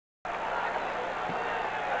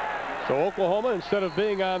So Oklahoma, instead of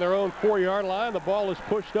being on their own 4-yard line, the ball is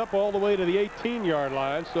pushed up all the way to the 18-yard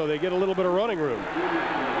line, so they get a little bit of running room.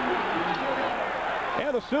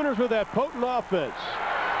 And the Sooners with that potent offense.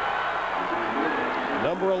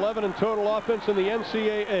 Number 11 in total offense in the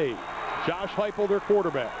NCAA. Josh Heupel, their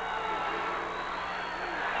quarterback.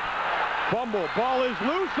 Fumble. Ball is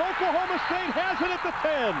loose. Oklahoma State has it at the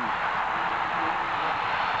 10.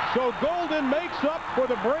 So Golden makes up for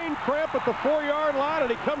the brain cramp at the 4-yard line,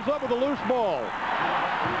 and he comes up with a loose ball.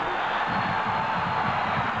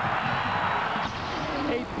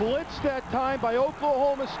 A blitz that time by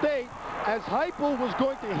Oklahoma State, as Heupel was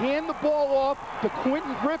going to hand the ball off to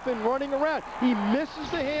Quentin Griffin running around. He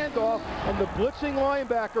misses the handoff, and the blitzing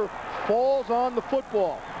linebacker falls on the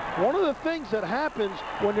football. One of the things that happens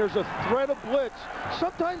when there's a threat of blitz,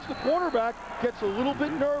 sometimes the quarterback gets a little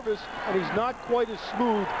bit nervous and he's not quite as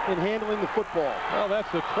smooth in handling the football. Well,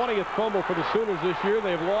 that's the 20th fumble for the Sooners this year.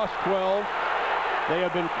 They've lost 12. They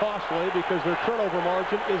have been costly because their turnover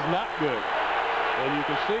margin is not good. And you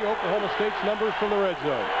can see Oklahoma State's numbers from the red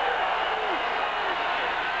zone.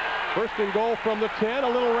 First and goal from the 10,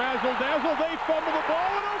 a little razzle-dazzle. They fumble the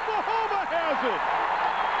ball, and Oklahoma has it.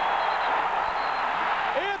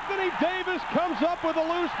 Anthony Davis comes up with a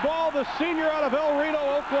loose ball, the senior out of El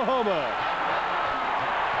Reno, Oklahoma.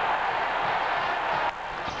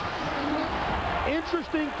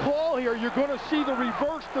 Interesting call here. You're going to see the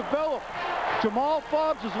reverse develop. Jamal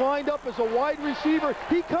Fobbs is lined up as a wide receiver.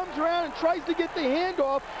 He comes around and tries to get the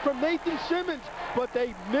handoff from Nathan Simmons, but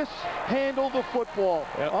they mishandle the football.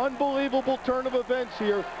 Yep. Unbelievable turn of events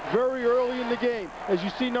here very early in the game. As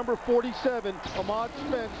you see, number 47, Ahmad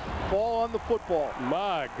Spence, fall on the football.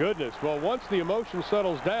 My goodness. Well, once the emotion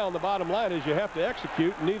settles down, the bottom line is you have to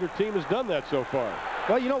execute, and neither team has done that so far.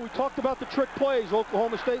 Well, you know, we talked about the trick plays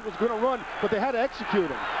Oklahoma State was going to run, but they had to execute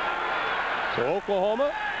them. So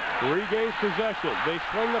Oklahoma regains possession. They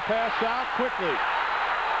swing the pass out quickly.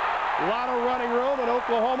 A lot of running room, and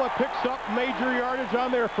Oklahoma picks up major yardage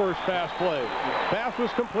on their first pass play. Pass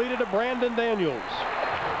was completed to Brandon Daniels.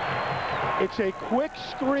 It's a quick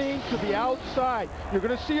screen to the outside. You're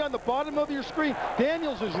going to see on the bottom of your screen,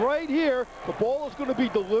 Daniels is right here. The ball is going to be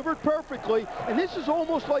delivered perfectly, and this is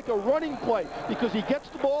almost like a running play because he gets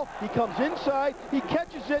the ball, he comes inside, he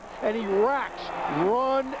catches it, and he racks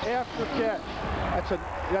run after catch.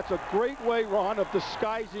 That's a great way, Ron, of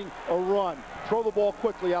disguising a run. Throw the ball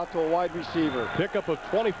quickly out to a wide receiver. Pickup of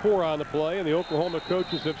 24 on the play, and the Oklahoma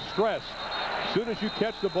coaches have stressed. As soon as you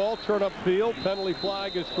catch the ball, turn upfield, penalty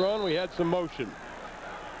flag is thrown. We had some motion.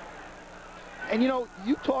 And you know,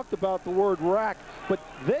 you talked about the word rack, but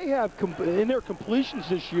they have, in their completions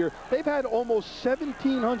this year, they've had almost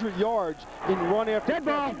 1,700 yards in run after catch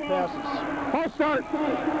passes. False start.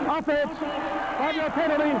 Offense. 5-yard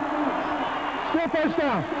penalty. Still first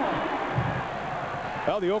down.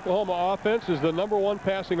 Well, the Oklahoma offense is the #1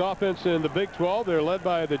 passing offense in the Big 12. They're led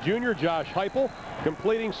by the junior Josh Heupel,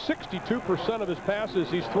 completing 62% of his passes.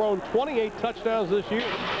 He's thrown 28 touchdowns this year.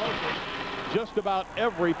 Just about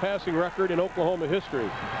every passing record in Oklahoma history.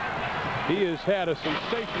 He has had a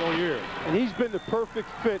sensational year. And he's been the perfect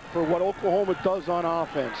fit for what Oklahoma does on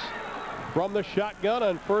offense. From the shotgun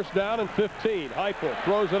on first down and 15. Heupel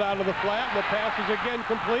throws it out of the flat, and the pass is again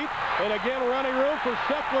complete. And again running room for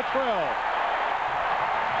Seth Luttrell.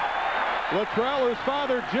 Luttrell, whose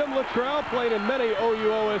father, Jim Luttrell, played in many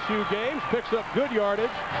OU-OSU games, picks up good yardage.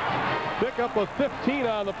 Pick up a 15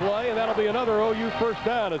 on the play, and that'll be another OU first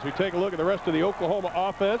down as we take a look at the rest of the Oklahoma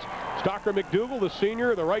offense. Stocker McDougal, the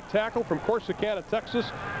senior, the right tackle from Corsicana, Texas,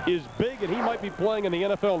 is big, and he might be playing in the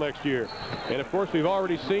NFL next year. And, of course, we've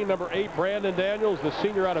already seen number 8, Brandon Daniels, the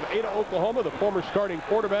senior out of Ada, Oklahoma, the former starting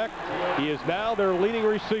quarterback. He is now their leading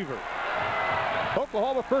receiver.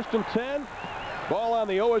 Oklahoma first and 10. Ball on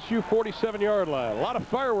the OSU 47-yard line. A lot of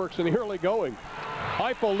fireworks in the early going.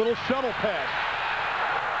 Heupel, little shuttle pass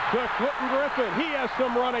to Quentin Griffin. He has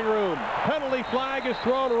some running room. Penalty flag is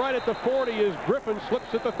thrown right at the 40 as Griffin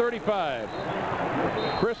slips at the 35.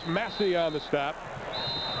 Chris Massey on the stop.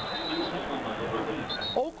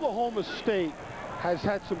 Oklahoma State has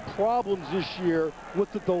had some problems this year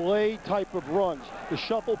with the delay type of runs, the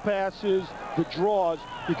shuffle passes, the draws,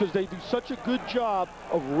 because they do such a good job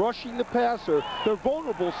of rushing the passer. They're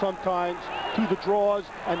vulnerable sometimes to the draws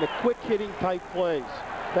and the quick hitting type plays.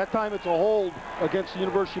 That time it's a hold against the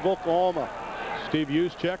University of Oklahoma. Steve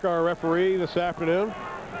Juszczyk, our referee this afternoon,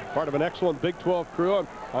 part of an excellent Big 12 crew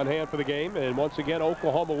on hand for the game. And once again,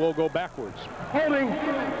 Oklahoma will go backwards. Holding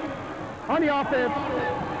on the offense.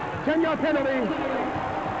 10-yard penalty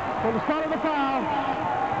for the start of the foul.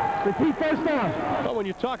 Repeat first down. Well, when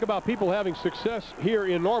you talk about people having success here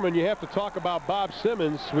in Norman, you have to talk about Bob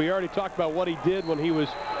Simmons. We already talked about what he did when he was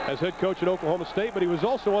as head coach at Oklahoma State, but he was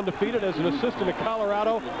also undefeated as an assistant at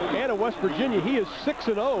Colorado and at West Virginia. He is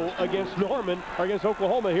 6-0 against Norman, or against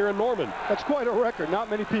Oklahoma here in Norman. That's quite a record.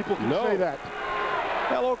 Not many people can say that.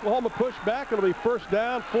 Well, Oklahoma pushed back. It'll be first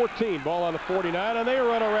down, 14. Ball on the 49, and they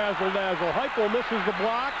run a razzle-dazzle. Heupel misses the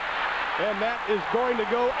block. And that is going to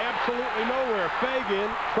go absolutely nowhere.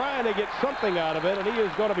 Fagan trying to get something out of it, and he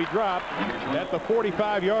is going to be dropped at the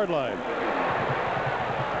 45-yard line.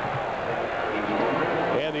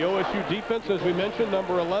 And the OSU defense, as we mentioned,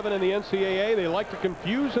 number 11 in the NCAA, they like to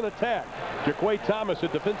confuse and attack. Jaquay Thomas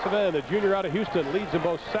at defensive end, the junior out of Houston, leads in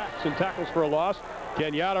both sacks and tackles for a loss.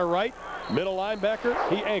 Kenyatta Wright, middle linebacker,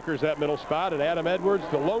 he anchors that middle spot. And Adam Edwards,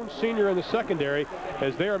 the lone senior in the secondary,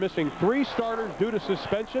 as they are missing 3 starters due to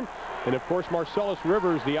suspension. And of course, Marcellus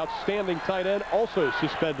Rivers, the outstanding tight end, also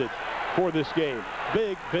suspended for this game.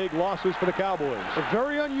 Big losses for the Cowboys. A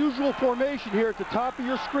very unusual formation here at the top of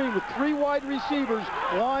your screen with 3 wide receivers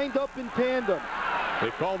lined up in tandem.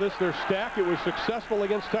 They call this their stack. It was successful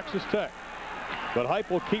against Texas Tech. But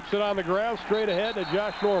Heupel keeps it on the ground straight ahead to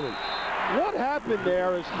Josh Norman. What happened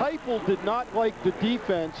there is Heupel did not like the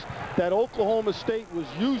defense that Oklahoma State was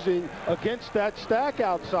using against that stack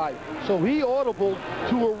outside. So he audibled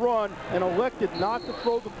to a run and elected not to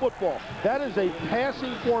throw the football. That is a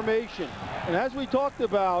passing formation. And as we talked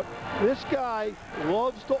about, this guy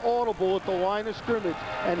loves to audible at the line of scrimmage.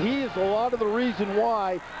 And he is a lot of the reason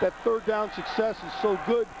why that third down success is so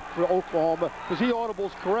good for Oklahoma, because he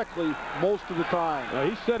audibles correctly most of the time. Now,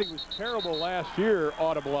 he said he was terrible last year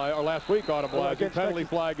last week audibling. Penalty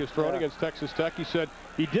flag is thrown against Texas Tech. He said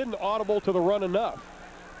he didn't audible to the run enough.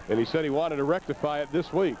 And he said he wanted to rectify it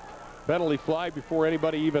this week. Penalty flag before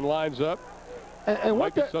anybody even lines up. And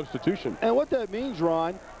what that substitution. And what that means,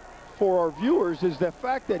 Ron, for our viewers is the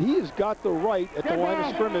fact that he has got the right at the line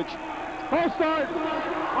of scrimmage. Full start.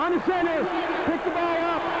 On the center. Pick the ball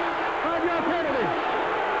up. 5-yard penalty.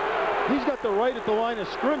 He's got the right at the line of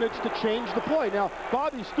scrimmage to change the play. Now,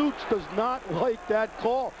 Bobby Stoops does not like that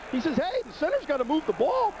call. He says, hey, the center's got to move the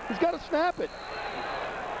ball. He's got to snap it.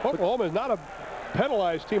 Oklahoma is not a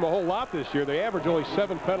penalized team a whole lot this year. They average only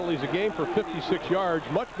 7 penalties a game for 56 yards,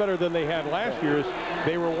 much better than they had last year.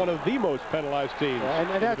 They were one of the most penalized teams.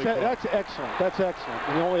 And that's excellent. That's excellent.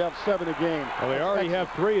 And they only have 7 a game. Well, they already have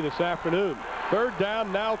 3 this afternoon. Third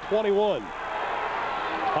down, now 21.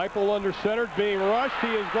 Heupel under center, being rushed. He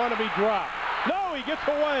is going to be dropped. No, he gets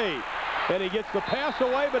away. And he gets the pass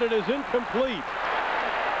away, but it is incomplete.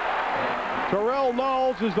 Terrell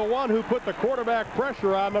Knowles is the one who put the quarterback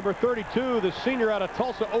pressure on, number 32, the senior out of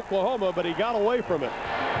Tulsa, Oklahoma, but he got away from it.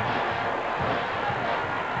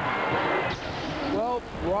 Well,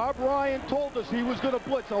 Rob Ryan told us he was going to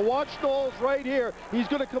blitz. Now watch Knowles right here. He's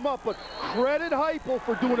going to come up, but credit Heupel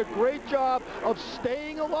for doing a great job of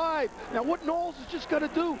staying alive. Now what Knowles has just got to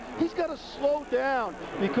do, he's got to slow down,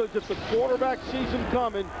 because if the quarterback sees him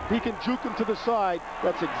coming, he can juke him to the side.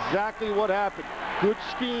 That's exactly what happened. Good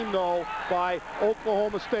scheme, though, by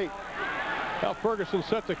Oklahoma State. Now Ferguson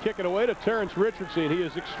set to kick it away to Terrence Richardson. He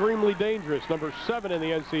is extremely dangerous, number 7 in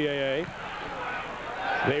the NCAA.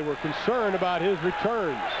 They were concerned about his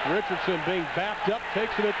returns. Richardson being backed up,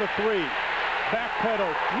 takes it at the 3.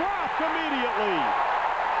 Backpedal, dropped immediately.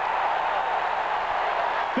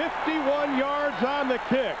 51 yards on the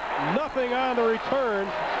kick, nothing on the return,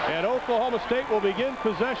 and Oklahoma State will begin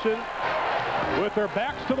possession with their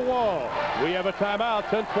backs to the wall. We have a timeout,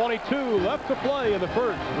 10:22 left to play in the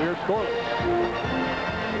first. We are scoreless.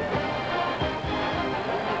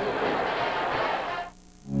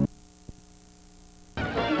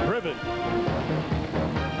 Driven.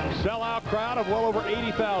 Sellout crowd of well over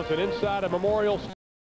 80,000 inside a Memorial